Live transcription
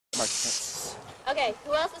Okay,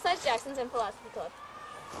 who else besides Jackson's in philosophy club?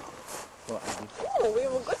 Oh, we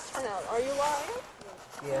have a good turnout. Are you lying?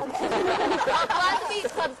 Yeah. Philosophy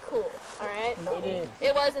club's cool, alright?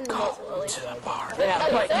 It was in the middle school. Yeah,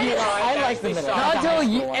 but I like the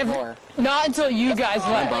middle. Not until you guys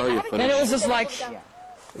left. Then it was just like,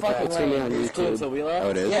 fucking It's gonna be on YouTube. Until we left? Oh,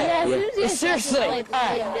 it is? Yeah, seriously.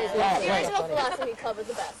 The original philosophy club was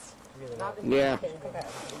the best. Yeah.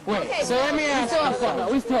 Wait, Okay, so let me ask you.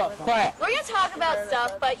 We still have quiet. We're gonna talk about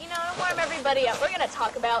stuff, but you know, to warm everybody up, we're gonna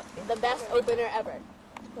talk about the best opener ever.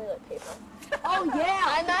 Toilet paper. Oh yeah!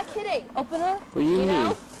 I'm not kidding. Opener? What do you mean?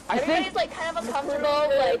 know? I Everybody's think, like kind of uncomfortable,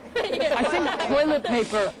 like. I think toilet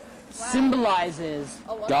paper symbolizes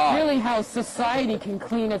God. really how society can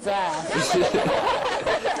clean its ass.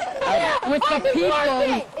 With the people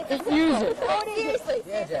that use it. Seriously,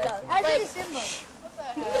 it does. As Like, a symbol.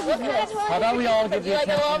 what kind of toilet How about we all give paper? you Like a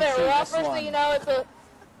little bit attention to rougher, this so one? you know it's a.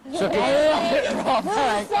 I'm going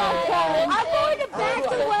to back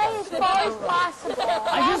away as far as possible.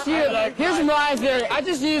 I just use, here's my theory. I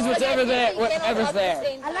just use whatever's there.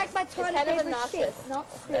 I like my toilet Kind of paper obnoxious. shit. Not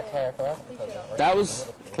That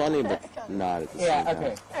was funny, but not at the same time.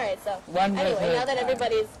 okay. Alright, so. One Anyway, now that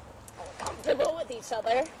everybody's comfortable with each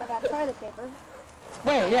other. I got toilet paper.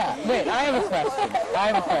 Wait, I have a question.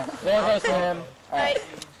 There goes him. Alright.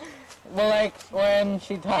 Well, like, when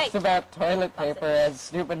she talks about toilet paper, as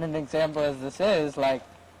stupid an example as this is, like,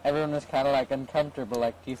 everyone was kind of, like, uncomfortable.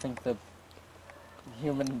 Like, do you think the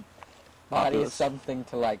human body is something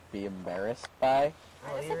to, like, be embarrassed by?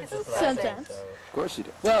 Sometimes. Of course you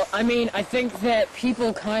do. Well, I mean, I think that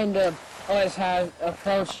people kind of always have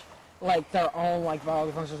approached, like, their own, like,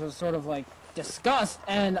 bodily functions with sort of, like, disgust.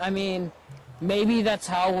 And, I mean, maybe that's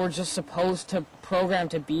how we're just supposed to program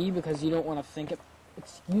to be, because you don't want to think it.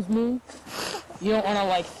 Excuse me? You don't want to,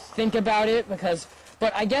 like, think about it because,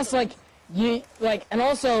 but I guess, like, and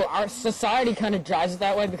also our society kind of drives it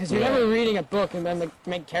that way because you're never reading a book and then the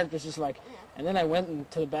main character's just like, and then I went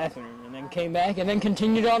into the bathroom and then came back and then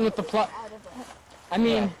continued on with the plot. I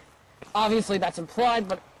mean, obviously that's implied,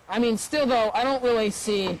 but, I mean, still though, I don't really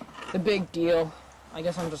see the big deal. I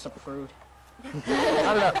guess I'm just a prude. I don't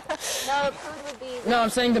know. No, a prude would be. No, I'm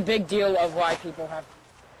saying the big deal of why people have.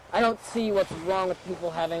 I don't see what's wrong with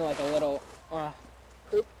people having like a little.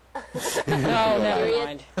 Poop? No, never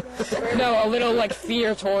mind. No, a little like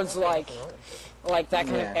fear towards like that kind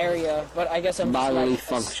of area. But I guess I'm just Bodily like a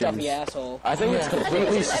functions. stuffy asshole. I think it's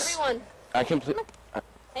completely. Everyone.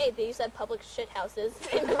 Hey, they used to have public shit houses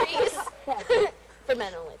in Greece. For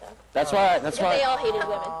men only, though. That's why. Because they all hated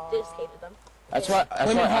women. They just hated them.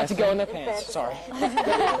 Women had to go in their pants. Sorry.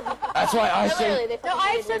 That's why I say. Literally, they No, I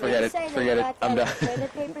have something Forget to it. say Forget it. that I'm done.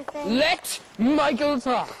 toilet paper thing. Let Michael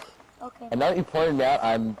talk. Okay. And now that you pointed it out,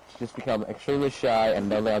 I'm just become extremely shy and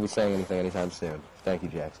don't think I'll be saying anything anytime soon. Thank you,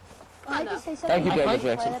 Jackson. I just say something Thank you, about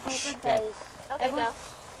David toilet Jackson. paper because Okay,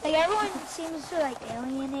 go. everyone seems to like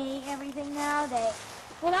alienate everything now.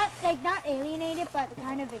 Well, not alienate it, but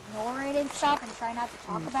kind of ignore it and stuff and try not to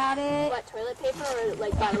talk about it. What, toilet paper or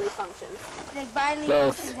like bodily functions? Like bodily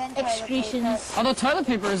Both. functions and toilet paper. Although toilet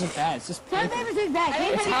paper isn't bad. It's just Toilet paper. paper's just bad.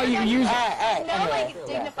 It's how you use it. No, like,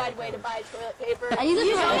 dignified way to buy toilet paper. I use it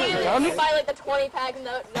You for don't even buy like the 20-pack and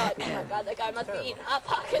oh my god, that guy must be eating Hot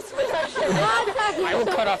Pockets with that shit. I will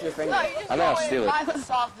cut off your finger. I know, I'll steal it.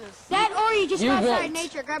 That or you just You go outside won't. in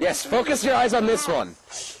nature, grab Yes, focus your eyes on this one.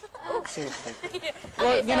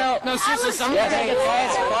 Well, you know, no, seriously, someone's gonna get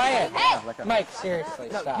quiet. Mike, seriously,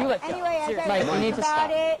 stop. You let go. Anyway, as I Mike, we think need to about stop.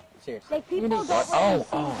 it, Seriously. like people don't really seem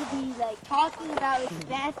to be like talking about like the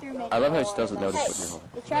bathroom anymore. I love how he doesn't notice what you're holding.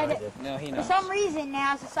 They try to. No, he For knows. some reason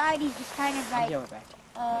now, society's just kind of like, Give it back.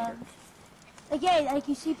 like yeah, like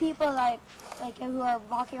you see people like who are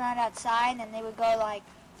walking around outside and they would go like,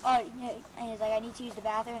 oh, you know, and he's like, I need to use the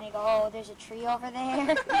bathroom, and they go, oh, there's a tree over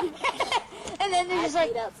there, and then they're just like,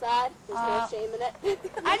 Eat outside. There's no shame in it.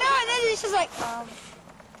 I know, and then it's just like, I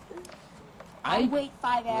I, wait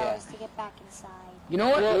 5 hours to get back inside. you know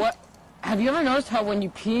what? Have you ever noticed how when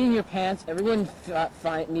you pee in your pants, everyone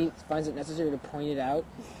finds it necessary to point it out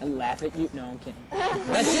and laugh at you? No, I'm kidding.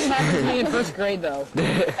 That didn't happen to me in first grade, though.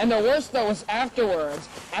 And the worst, though, was afterwards,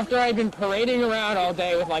 after I'd been parading around all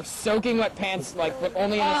day with, like, soaking wet pants, like, but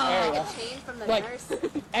only in this area. Change from the Like, nurse.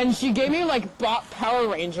 and she gave me, like, Power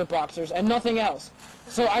Ranger boxers and nothing else.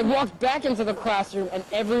 So I walked back into the classroom, and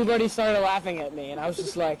everybody started laughing at me, and I was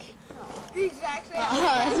just like...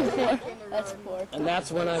 That's poor. And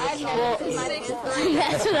that's when I was...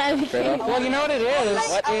 That's what I became. Well, you know what it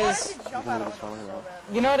is?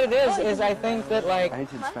 You know what it is I think that, like,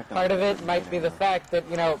 part of it might be the fact that,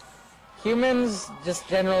 you know, humans just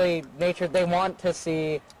generally, nature, they want to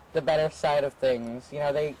see the better side of things. You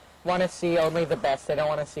know, they want to see only the best. They don't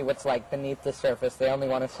want to see what's like beneath the surface. They only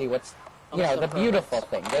want to see what's, you know, the beautiful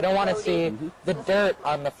thing. They don't want to see the dirt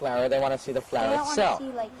on the flower. They want to see the flower itself. See,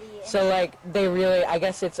 like, the So, like, they really, I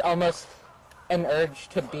guess it's almost an urge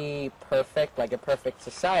to be perfect, like a perfect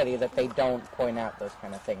society, that they don't point out those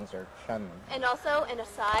kind of things or shun them. And also, an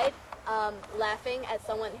aside, laughing at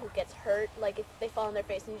someone who gets hurt, like if they fall on their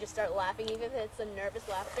face and you just start laughing, even if it's a nervous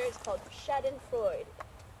laughter, it's called schadenfreude.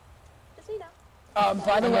 Just so you know.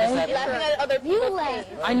 By the way, Laughing at other people's pain.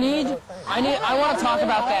 I want to talk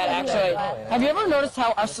about that, actually. Have you ever noticed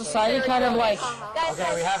how our society kind of, like... Guys,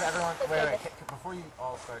 Okay, we have everyone. Wait. Before you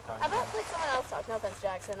all start talking, How about like someone else talk? No offense,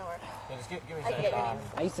 Jackson, or... yeah, just give me a I can get your second. name.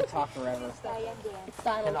 I used to talk forever.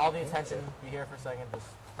 Can all the attention be here for a second? Just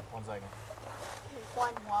 1 second.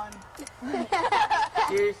 one.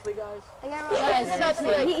 Seriously, guys? Guys,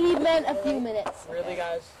 he meant a few minutes. Really,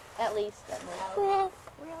 guys? At least.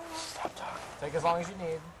 Take as long as you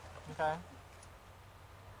need. Okay.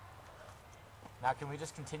 Now, can we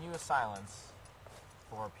just continue with silence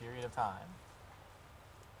for a period of time?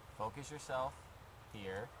 Focus yourself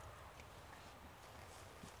here.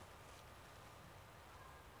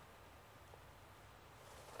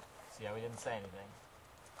 See how we didn't say anything?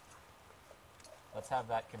 Let's have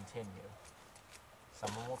that continue.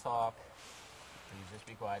 Someone will talk. Please just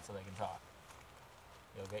be quiet so they can talk.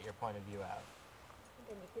 You'll get your point of view out.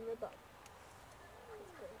 Then you can rebut.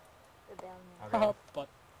 They're down Okay? But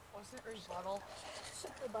Wasn't rebuttal?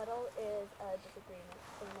 Rebuttal is a disagreement,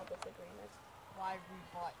 formal disagreement. Why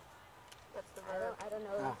rebut? That's the verb. I don't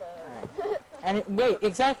know the... And wait,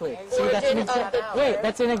 exactly. See,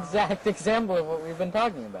 that's an exact example of what we've been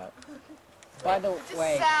talking about. by the Just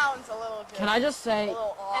way, sounds a little good. can I just a say,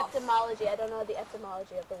 little off. Etymology. I don't know the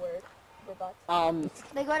etymology of the word. Rebut.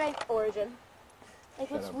 Like what I Origin.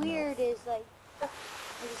 like. What's weird is like I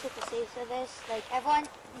just have to say so this like everyone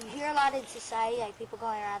you hear a lot in society like people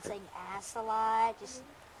going around saying ass a lot just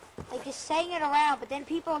saying it around, but then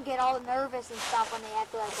people get all nervous and stuff when they have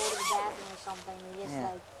to like go to the bathroom or something. They just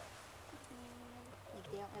like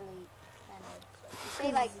they don't really kind of you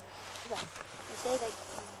say like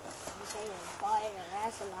butt or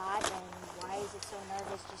ass a lot, and why is it so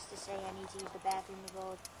nervous just to say I need to use the bathroom to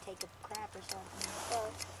go take a crap or something?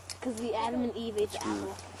 Because the Adam and Eve ate the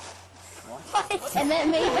apple. And that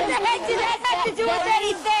made them. What did that have to do with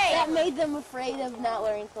anything? That made them afraid of not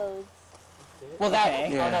wearing clothes. Well, that...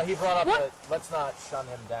 Okay. Oh no, he brought up that let's not shun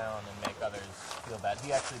him down and make others feel bad.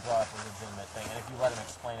 He actually brought up a legitimate thing, and if you let him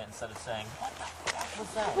explain it instead of saying, what the fuck was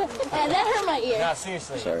that? And that hurt my ear. No,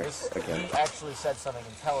 seriously, Sorry, he actually said something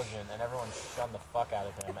intelligent, and everyone shunned the fuck out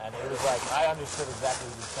of him, and it was like, I understood exactly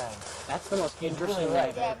what he was saying. that's the most interesting really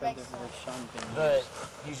right. way that I've ever shown things. But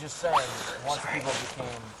he's just saying, once people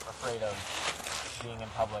became afraid of being in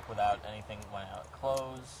public without anything without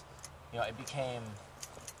clothes, you know,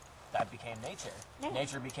 that became nature. Yeah.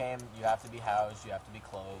 Nature became, you have to be housed, you have to be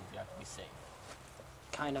clothed, you have to be safe.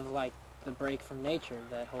 Kind of like the break from nature,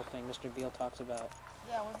 that whole thing Mr. Beall talks about.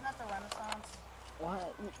 Yeah, wasn't that the Renaissance?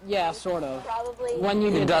 What? Yeah, sort of. Probably. When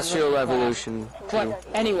you did Industrial Revolution. But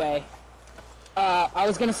anyway, I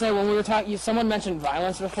was gonna say when we were talking, someone mentioned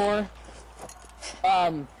violence before.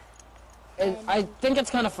 And I think it's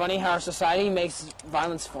kind of funny how our society makes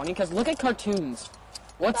violence funny. Because look at cartoons.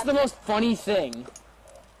 What's the most funny thing?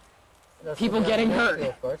 People getting hurt.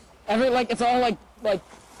 Of course. It's all like,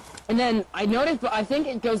 and then I noticed, but I think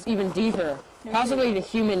it goes even deeper, possibly to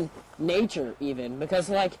human nature even, because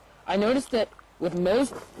like I noticed that with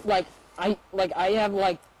most I have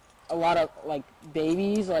like a lot of like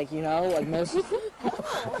babies, like you know, like most.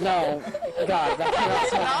 No, God,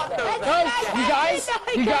 that's not. No,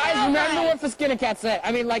 you guys remember what Cat said?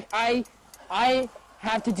 I mean, like I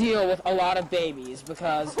have to deal with a lot of babies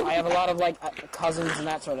because I have a lot of like cousins and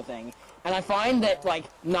that sort of thing. And I find that like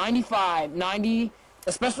 90,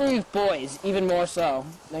 especially with boys, even more so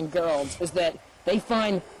than girls, is that they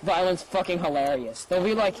find violence fucking hilarious. They'll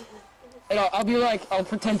be like, I'll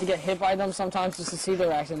pretend to get hit by them sometimes just to see their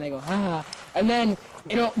reaction. And they go, ah. And then,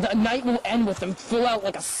 the night will end with them full out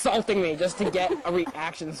like assaulting me just to get a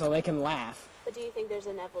reaction so they can laugh. But do you think there's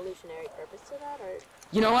an evolutionary purpose to that, or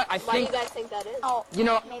You know what? I why do you think, guys think that is? Oh, you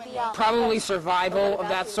know, maybe probably survival of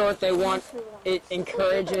that sort. They want, it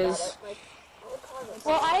encourages.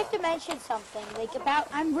 Well, I have to mention something, like, about,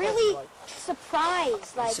 I'm really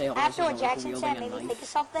surprised, like, Say all after this what is Jackson wielding said, a made me knife. think of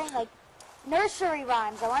something, like, nursery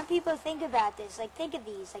rhymes. I want people to think about this, like, think of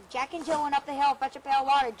these, like, Jack and Jill went up the hill, fetch a pail of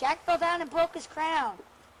water, Jack fell down and broke his crown.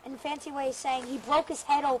 In a fancy way of saying he broke his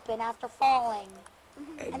head open after falling.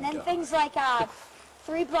 And then things like,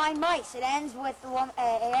 Three Blind Mice. It ends with the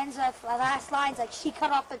last line's like she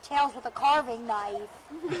cut off their tails with a carving knife.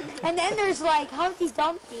 And then there's like Humpty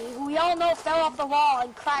Dumpty, who we all know fell off the wall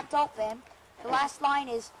and cracked open. The last line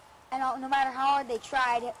is, and no matter how hard they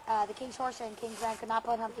tried, the King's Horse and King's Man could not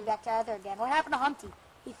put Humpty back together again. What happened to Humpty?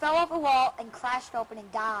 He fell off a wall and crashed open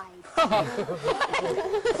and died. Like,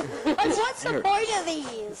 what's the point of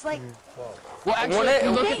these? Like, Well, actually, if you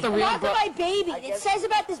look at the real not my baby. It says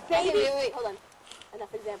about this Okay, baby. wait, hold on.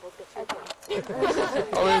 Enough examples. Get to the point.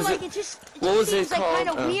 Oh, Yeah, is like it? it just What was seems it like kind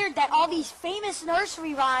called? of weird that all these famous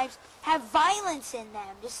nursery rhymes have violence in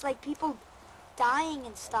them, just like people dying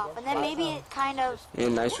and stuff. And then maybe it kind of.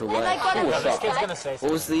 In a nicer way. And like what This if- kid's gonna say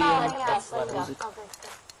What was something. the? Oh, yeah. Let's let go. him- Okay, so-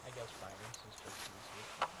 I guess violence is just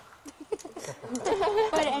easier.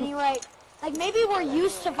 But anyway, like maybe we're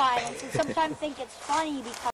used to violence and sometimes think it's funny because.